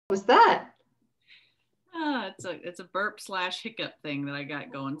was that? It's a burp / hiccup thing that I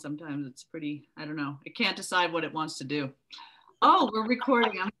got going. Sometimes it's pretty, I don't know. It can't decide what it wants to do. Oh, we're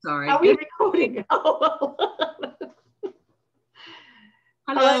recording. I'm sorry. Are we recording? Oh,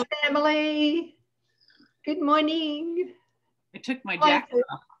 Hello, family. Good morning. I took my jacket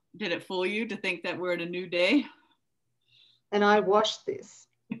off. Did it fool you to think that we're in a new day? And I washed this.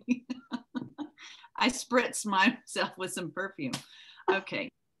 I spritzed myself with some perfume. Okay.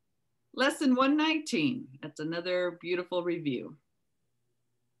 Lesson 119. That's another beautiful review.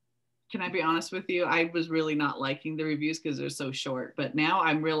 Can I be honest with you? I was really not liking the reviews because they're so short, but now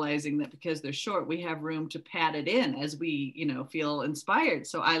I'm realizing that because they're short, we have room to pad it in as we, feel inspired.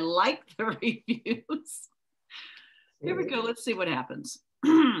 So I like the reviews. Here we go. Let's see what happens.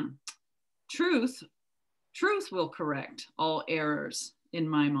 Truth will correct all errors in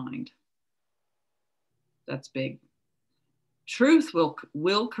my mind. That's big. Truth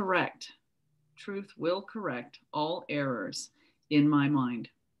will correct. Truth will correct all errors in my mind.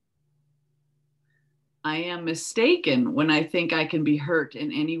 I am mistaken when I think I can be hurt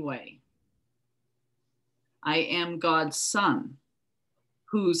in any way. I am God's son,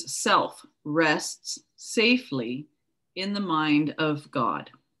 whose self rests safely in the mind of God.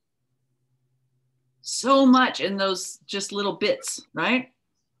 So much in those just little bits, right?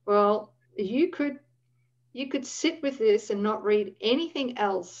 Well, you could sit with this and not read anything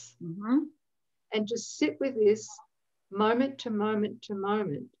else, and just sit with this moment to moment to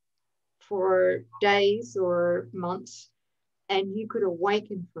moment for days or months, and you could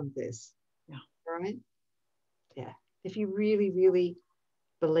awaken from this. Yeah. Right? Yeah. If you really, really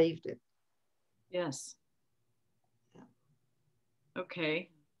believed it. Yes. Yeah. Okay.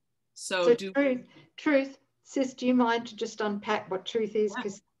 So truth, sis, do you mind to just unpack what truth is?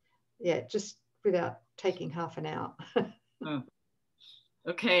 Because just without taking half an hour. Oh.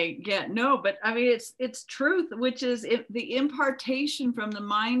 Okay. Yeah, no, but I mean, it's truth, which is the impartation from the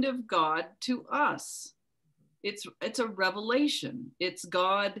mind of God to us. It's a revelation. It's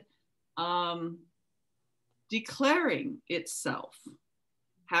God declaring itself,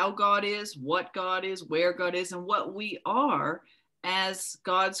 how God is, what God is, where God is, and what we are as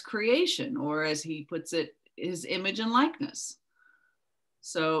God's creation, or as he puts it, his image and likeness.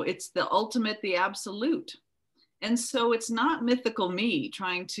 So it's the ultimate, the absolute. And so it's not mythical me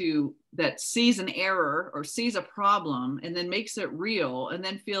that sees an error or sees a problem and then makes it real and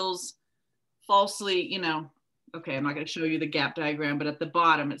then feels falsely, okay, I'm not going to show you the gap diagram, but at the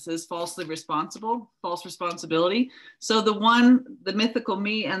bottom it says falsely responsible, false responsibility. So the mythical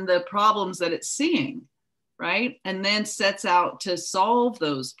me and the problems that it's seeing, right? And then sets out to solve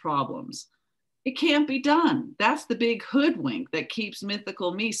those problems. It can't be done. That's the big hoodwink that keeps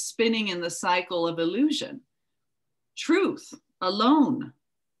mythical me spinning in the cycle of illusion. Truth alone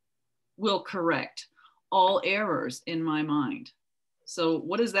will correct all errors in my mind. So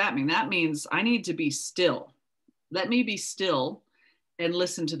what does that mean? That means I need to be still. Let me be still and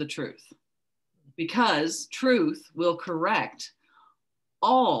listen to the truth, because truth will correct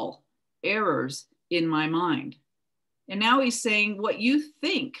all errors in my mind. And now he's saying what you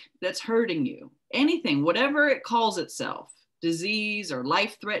think that's hurting you, anything, whatever it calls itself, disease or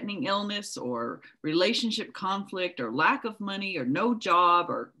life-threatening illness or relationship conflict or lack of money or no job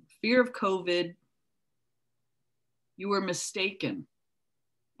or fear of COVID, you were mistaken.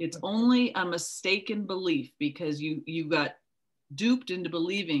 It's only a mistaken belief because you got duped into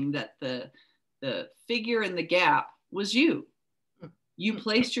believing that the figure in the gap was you. You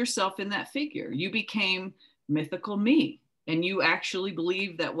placed yourself in that figure. You became mythical me. And you actually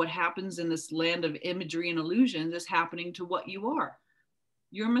believe that what happens in this land of imagery and illusions is happening to what you are.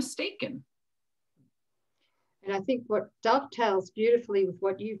 You're mistaken. And I think what dovetails beautifully with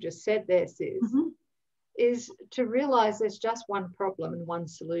what you've just said there, sis, is to realize there's just one problem and one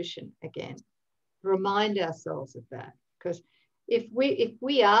solution again. Remind ourselves of that. Because if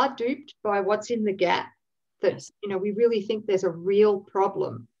we are duped by what's in the gap, that we really think there's a real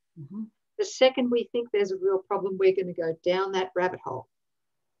problem. The second we think there's a real problem, we're going to go down that rabbit hole.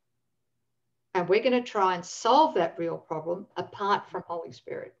 And we're going to try and solve that real problem apart from Holy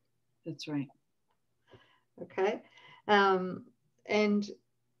Spirit. That's right. Okay.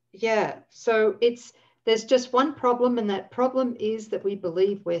 So there's just one problem, and that problem is that we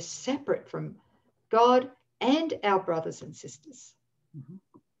believe we're separate from God and our brothers and sisters.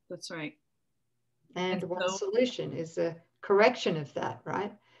 That's right. And one solution is a correction of that,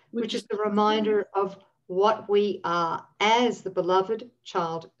 right? Which is the reminder of what we are as the beloved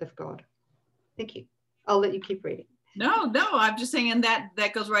child of God. Thank you. I'll let you keep reading. No, I'm just saying, and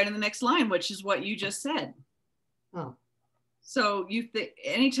that goes right in the next line, which is what you just said. Oh. So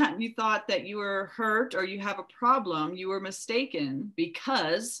anytime you thought that you were hurt or you have a problem, you were mistaken,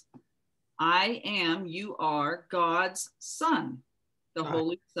 because you are God's son, the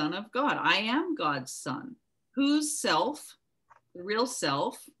Holy Son of God. I am God's son, whose self, the real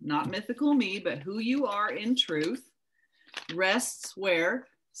self, not mythical me, but who you are in truth, rests where?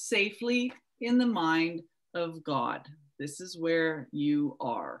 Safely in the mind of God. This is where you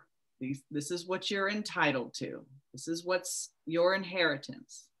are. This is what you're entitled to. This is what's your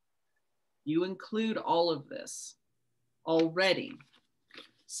inheritance. You include all of this already.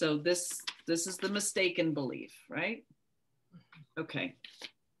 So this is the mistaken belief, right? Okay.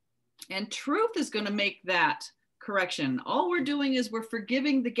 And truth is going to make that correction. All we're doing is we're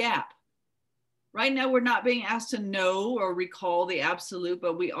forgiving the gap. Right now, we're not being asked to know or recall the absolute,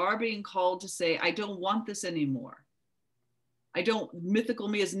 but we are being called to say, I don't want this anymore. Mythical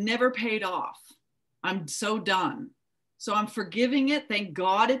me has never paid off. I'm so done. So I'm forgiving it. Thank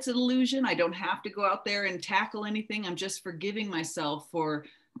God it's an illusion. I don't have to go out there and tackle anything. I'm just forgiving myself for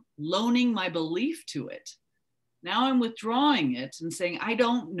loaning my belief to it. Now I'm withdrawing it and saying, I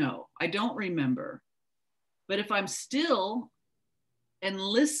don't know. I don't remember. But if I'm still and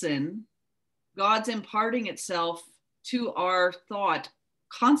listen, God's imparting itself to our thought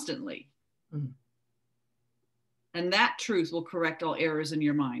constantly. Mm. And that truth will correct all errors in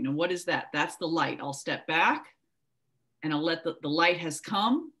your mind. And what is that? That's the light. I'll step back and I'll let the light has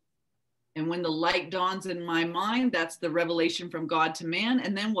come. And when the light dawns in my mind, that's the revelation from God to man.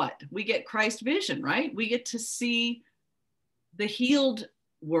 And then what? We get Christ vision, right? We get to see the healed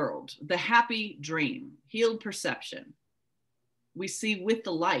world, the happy dream, healed perception. We see with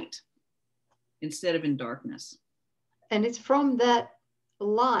the light instead of in darkness. And it's from that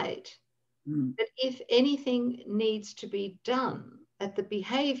light that if anything needs to be done at the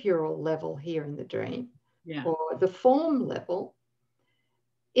behavioral level here in the dream, or the form level,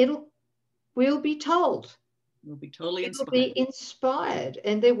 we'll be told. We'll be totally inspired. It'll be inspired,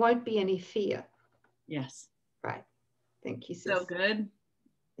 and there won't be any fear. Yes. Right. Thank you, sis. So good.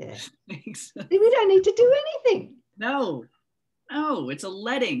 Yeah. Thanks. We don't need to do anything. No, it's a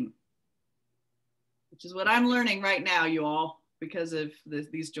letting, which is what I'm learning right now, you all, because of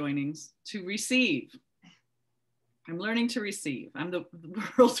these joinings, to receive. I'm learning to receive. I'm the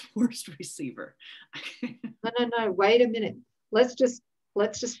world's worst receiver. No. Wait a minute. Let's just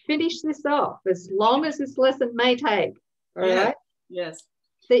finish this off, as long as this lesson may take. All right? Yes.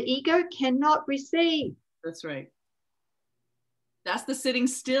 The ego cannot receive. That's right. That's the sitting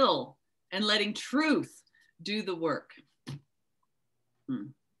still and letting truth do the work.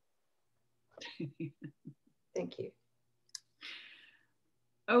 Thank you.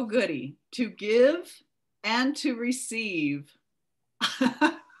 Oh, goody. To give and to receive.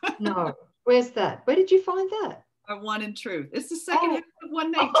 No. Where's that? Where did you find that? Are one in truth. It's the second half of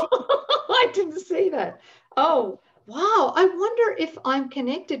 119. I didn't see that. Oh, wow. I wonder if I'm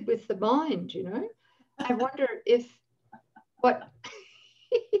connected with the mind, you know? I wonder if what...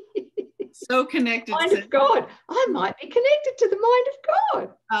 So connected. Mind of God. I might be connected to the mind of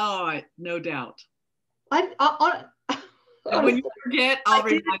God. Oh, no doubt. And when you forget, I'll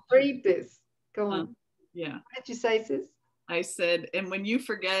didn't read this. Go on. Yeah. What did you say, sis? I said, and when you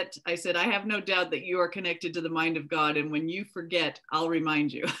forget, I said, I have no doubt that you are connected to the mind of God. And when you forget, I'll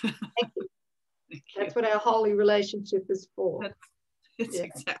remind you. Thank you. That's what our holy relationship is for. That's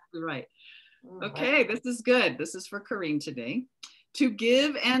exactly right. Okay, this is good. This is for Coreen today. To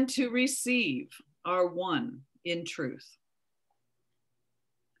give and to receive are one in truth.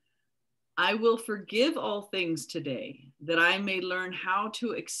 I will forgive all things today, that I may learn how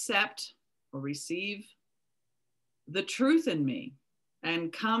to accept or receive the truth in me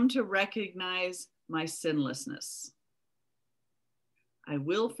and come to recognize my sinlessness. I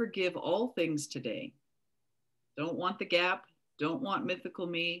will forgive all things today. Don't want the gap. Don't want mythical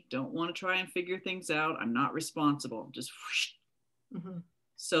me. Don't want to try and figure things out. I'm not responsible. Just whoosh.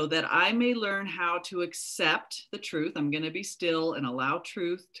 So that I may learn how to accept the truth. I'm going to be still and allow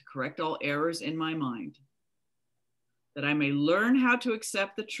truth to correct all errors in my mind. That I may learn how to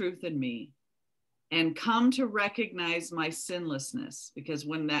accept the truth in me and come to recognize my sinlessness. Because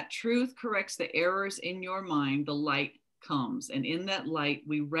when that truth corrects the errors in your mind, the light comes. And in that light,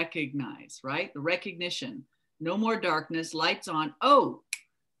 we recognize, right? The recognition. No more darkness, lights on. Oh,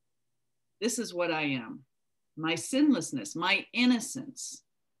 this is what I am. My sinlessness, my innocence,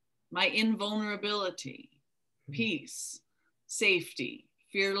 my invulnerability, peace, safety,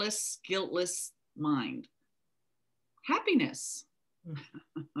 fearless, guiltless mind, happiness.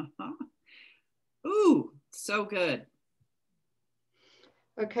 Ooh, so good.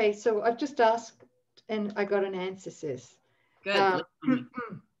 Okay, so I've just asked and I got an answer, sis. Good.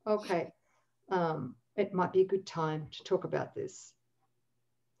 Okay. It might be a good time to talk about this.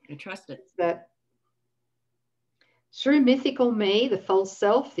 I trust it. That through mythical me, the false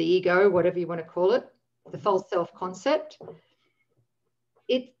self, the ego, whatever you want to call it, the false self concept,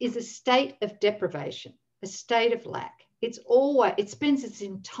 it is a state of deprivation, a state of lack. It spends its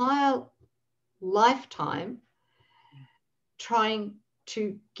entire lifetime trying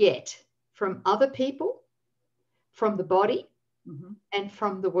to get from other people, from the body, and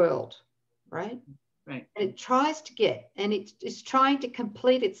from the world, right? Right. And it tries to get, and it is trying to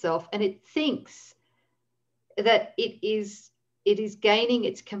complete itself, and it thinks that it is gaining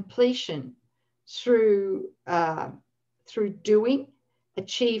its completion through doing,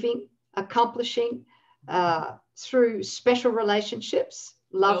 achieving, accomplishing, through special relationships,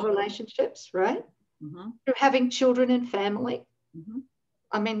 love relationships, right? Through having children and family.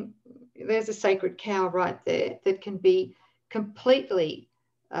 I mean, there's a sacred cow right there that can be completely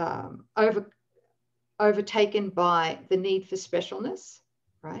overtaken by the need for specialness,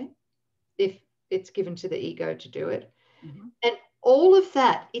 right? If it's given to the ego to do it. And all of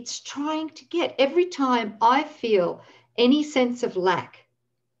that, it's trying to get. Every time I feel any sense of lack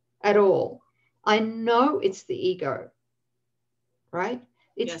at all, I know it's the ego, right?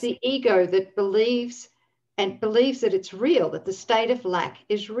 It's the ego that believes that it's real, that the state of lack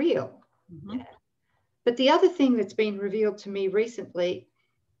is real. But the other thing that's been revealed to me recently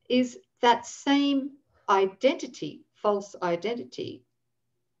is that same identity, false identity,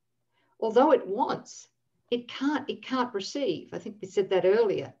 although it wants, it can't receive. I think we said that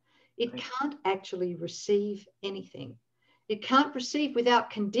earlier. It can't actually receive anything. It can't receive without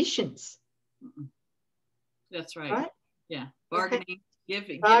conditions. That's right. Yeah. Bargaining,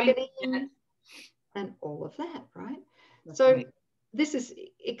 giving, and all of that, right? So this is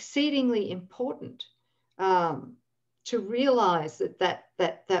exceedingly important to realize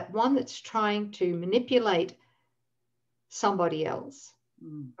that one that's trying to manipulate somebody else,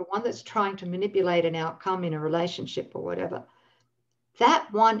 the one that's trying to manipulate an outcome in a relationship or whatever,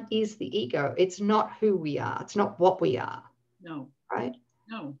 that one is the ego. It's not who we are. It's not what we are. No. Right?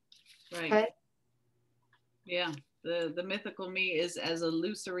 No. Right. Okay. Yeah. The mythical me is as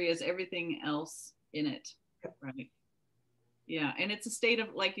illusory as everything else in it. Right. Yeah. And it's a state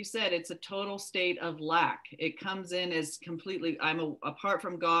of, like you said, it's a total state of lack. It comes in as completely, apart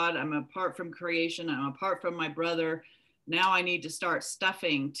from God, I'm apart from creation, I'm apart from my brother. Now I need to start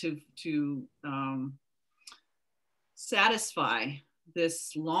stuffing to satisfy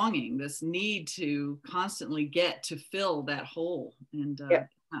this longing, this need to constantly get to fill that hole. And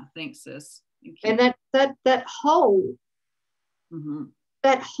thanks, sis. And that hole,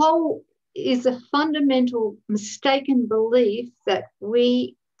 that hole is a fundamental mistaken belief that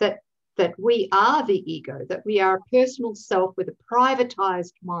we are the ego, that we are a personal self with a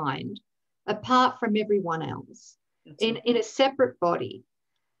privatized mind, apart from everyone else, in a separate body.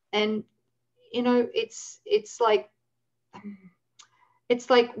 And it's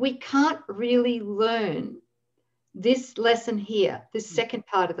like we can't really learn this lesson here, this second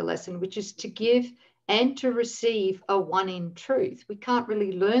part of the lesson, which is to give and to receive a one in truth. We can't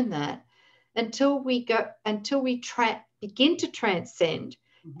really learn that until we begin to transcend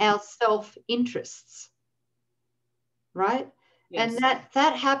our self-interests, right? Yes. And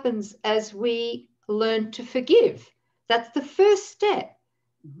that happens as we learn to forgive. That's the first step,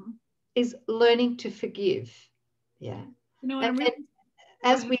 is learning to forgive. Yeah. And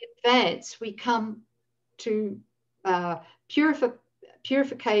as we advance, we come to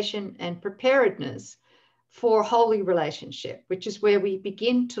purification and preparedness for holy relationship, which is where we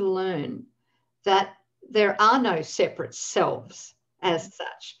begin to learn that there are no separate selves as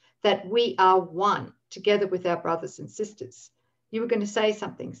such, that we are one together with our brothers and sisters. You were going to say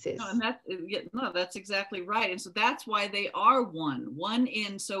something, sis. No, that's exactly right. And so that's why they are one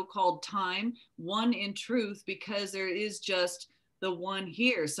in so-called time, one in truth, because there is just the one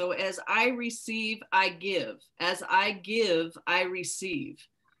here. So as I receive, I give. As I give, I receive.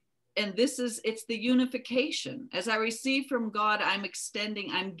 And it's the unification. As I receive from God, I'm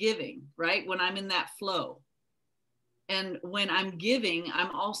extending, I'm giving, right? When I'm in that flow. And when I'm giving,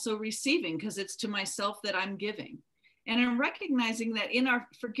 I'm also receiving, because it's to myself that I'm giving. And I'm recognizing that in our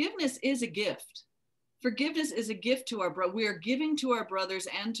forgiveness is a gift. Forgiveness is a gift to our brother. We are giving to our brothers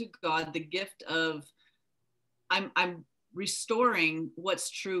and to God the gift of, I'm restoring what's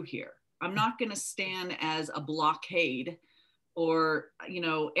true here. I'm not going to stand as a blockade or,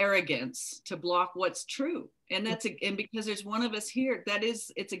 arrogance to block what's true. And and because there's one of us here,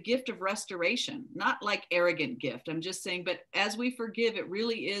 it's a gift of restoration, not like arrogant gift. I'm just saying, but as we forgive, it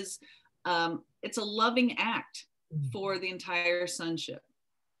really is, it's a loving act. for the entire sonship.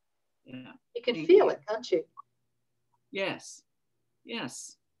 Yeah. You can feel it, can't you? Yes.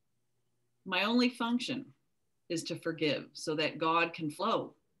 Yes. My only function is to forgive so that God can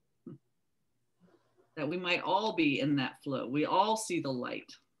flow. That we might all be in that flow. We all see the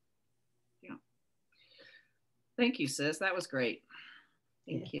light. Yeah. Thank you, sis. That was great.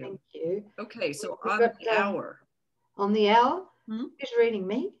 Thank you. Thank you. Okay, so We've on got, the hour. On the hour? Hmm? Who's reading,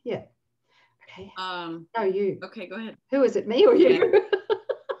 me? Yeah. Okay. No, you. Okay, go ahead. Who is it, me or you?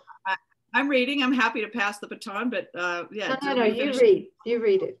 Yeah. I'm reading. I'm happy to pass the baton, but yeah. No, you read. You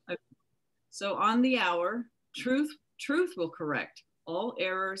read it. Okay. So on the hour, truth will correct all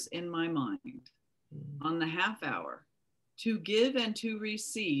errors in my mind. On the half hour, to give and to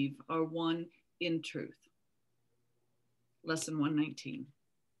receive are one in truth. Lesson 119.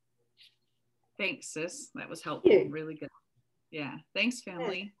 Thanks, sis. That was helpful. Really good. Yeah. Thanks,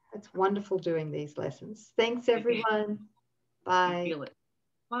 family. Yeah, it's wonderful doing these lessons. Thanks, everyone. Bye. I feel it.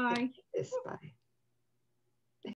 Bye. Yes, bye.